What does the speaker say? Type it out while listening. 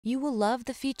You will love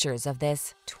the features of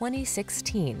this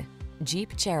 2016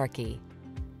 Jeep Cherokee.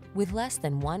 With less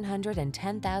than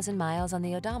 110,000 miles on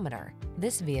the odometer,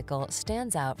 this vehicle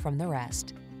stands out from the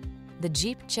rest. The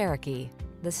Jeep Cherokee,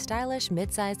 the stylish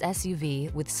midsize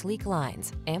SUV with sleek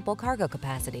lines, ample cargo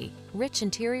capacity, rich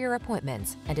interior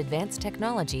appointments, and advanced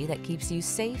technology that keeps you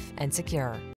safe and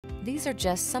secure. These are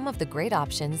just some of the great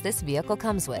options this vehicle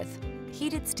comes with: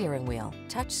 heated steering wheel,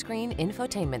 touchscreen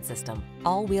infotainment system,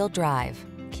 all-wheel drive,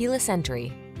 keyless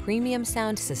entry, premium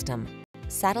sound system,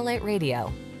 satellite radio,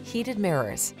 heated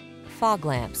mirrors, fog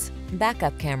lamps,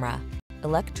 backup camera,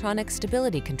 electronic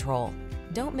stability control.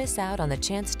 Don't miss out on the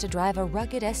chance to drive a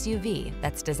rugged SUV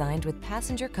that's designed with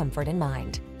passenger comfort in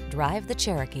mind. Drive the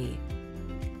Cherokee.